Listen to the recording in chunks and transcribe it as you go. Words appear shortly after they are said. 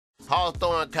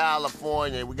Hawthorne,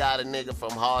 California. We got a nigga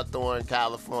from Hawthorne,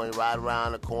 California, right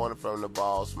around the corner from the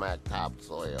Bossmack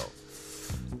Topsoil.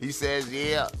 He says,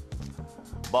 yeah,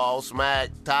 Bossmack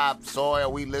Topsoil,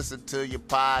 we listen to your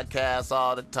podcast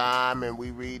all the time and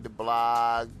we read the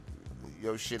blog.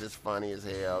 Your shit is funny as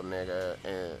hell, nigga,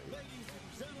 and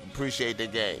appreciate the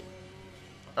game.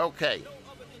 Okay.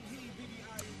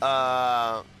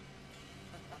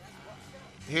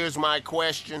 Here's my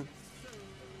question.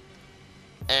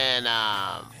 And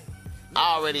I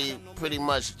already pretty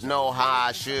much know how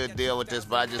I should deal with this,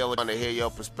 but I just want to hear your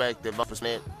perspective.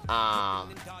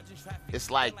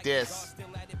 It's like this.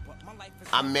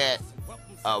 I met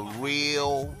a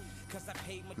real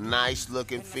nice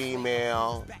looking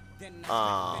female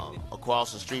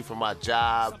across the street from my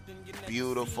job.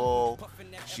 Beautiful.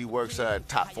 She works for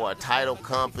a title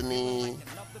company.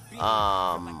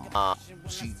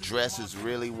 She dresses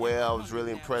really well. I was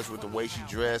really impressed with the way she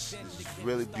dressed. She's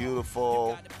really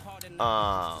beautiful.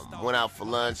 Went out for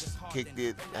lunch, kicked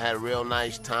it, had a real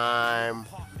nice time.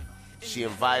 She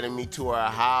invited me to her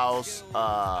house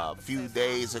a few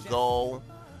days ago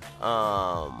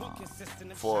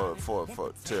for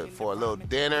a little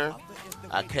dinner.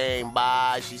 I came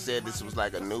by. She said this was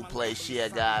like a new place she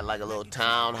had got, like a little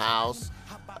townhouse.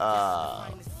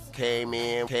 Came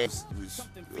in. It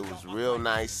was a real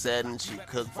nice setting. She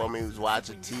cooked for me. Was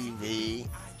watching TV.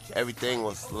 Everything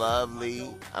was lovely.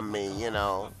 I mean, you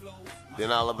know.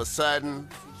 Then all of a sudden,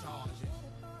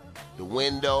 the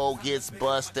window gets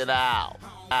busted out.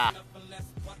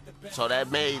 So that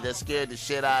scared the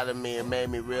shit out of me. It made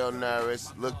me real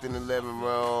nervous. Looked in the living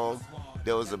room.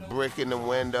 There was a brick in the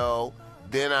window.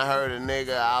 Then I heard a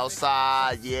nigga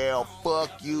outside yell,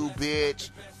 "Fuck you, bitch.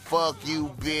 Fuck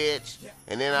you, bitch."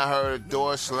 And then I heard a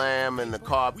door slam and the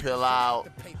car peel out.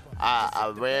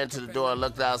 I ran to the door and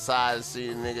looked outside and see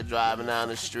the nigga driving down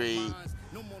the street.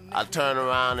 I turned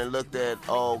around and looked at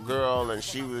old girl, and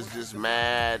she was just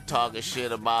mad, talking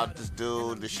shit about this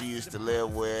dude that she used to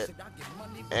live with.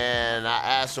 And I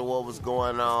asked her what was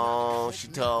going on. She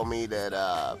told me that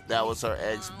that was her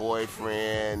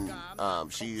ex-boyfriend.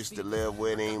 She used to live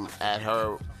with him at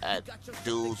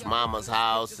dude's mama's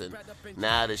house, and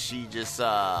now that she just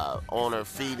on her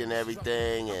feet and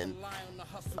everything, and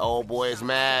old boy is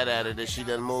mad at her that she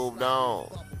done moved on.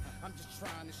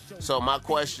 So my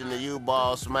question to you,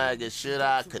 Bossmack, is should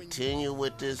I continue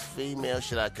with this female?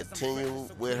 Should I continue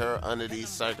with her under these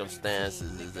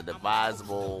circumstances? Is it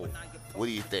advisable? What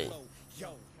do you think?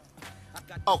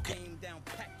 Okay.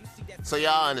 So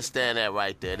y'all understand that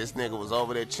right there. This nigga was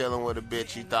over there chilling with a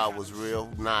bitch he thought was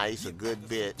real nice, a good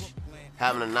bitch,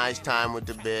 having a nice time with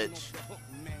the bitch.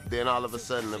 Then all of a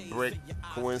sudden,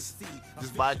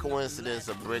 just by coincidence,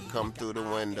 a brick come through the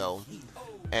window.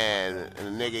 And the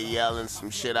nigga yelling some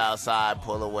shit outside,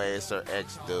 pull away, it's her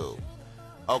ex-dude.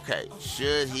 Okay,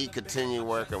 should he continue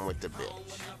working with the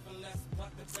bitch?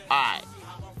 Alright.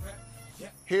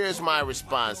 Here's my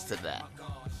response to that.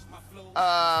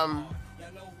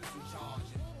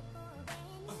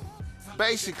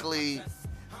 Basically,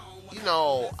 you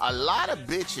know, a lot of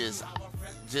bitches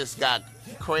just got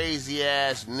crazy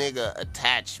ass nigga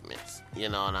attachments. You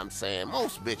know what I'm saying?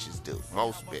 Most bitches do.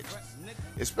 Most bitches.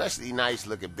 Especially nice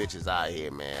looking bitches out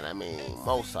here, man. I mean,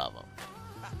 most of them.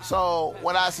 So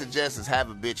what I suggest is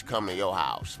have a bitch come to your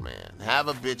house, man. Have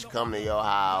a bitch come to your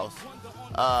house.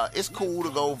 It's cool to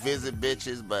go visit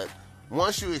bitches, but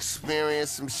once you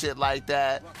experience some shit like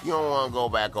that, you don't want to go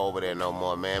back over there no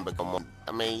more, man. But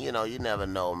I mean, you know, you never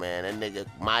know, man. That nigga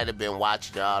might have been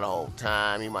watching y'all the whole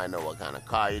time. He might know what kind of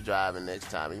car you're driving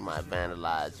next time. He might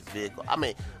vandalize your vehicle. I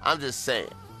mean, I'm just saying.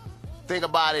 Think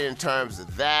about it in terms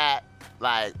of that.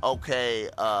 Like, okay,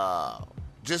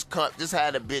 just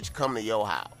had a bitch come to your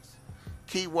house.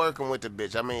 Keep working with the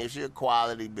bitch. I mean, if she a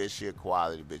quality bitch, she a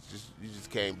quality bitch. You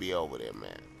just can't be over there,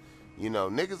 man. You know,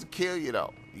 niggas will kill you,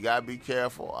 though. You gotta be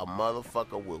careful. A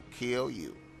motherfucker will kill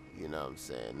you. You know what I'm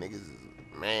saying? Niggas is,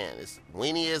 man, it's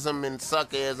weenieism and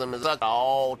suckerism is like an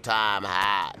all-time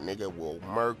high. Nigga will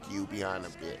murk you behind a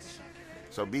bitch.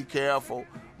 So be careful.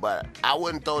 But I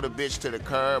wouldn't throw the bitch to the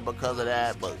curb because of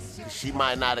that, but she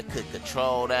might not have could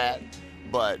control that.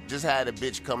 But just have the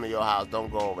bitch come to your house. Don't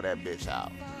go over that bitch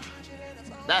house.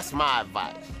 That's my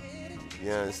advice. You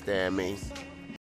understand me?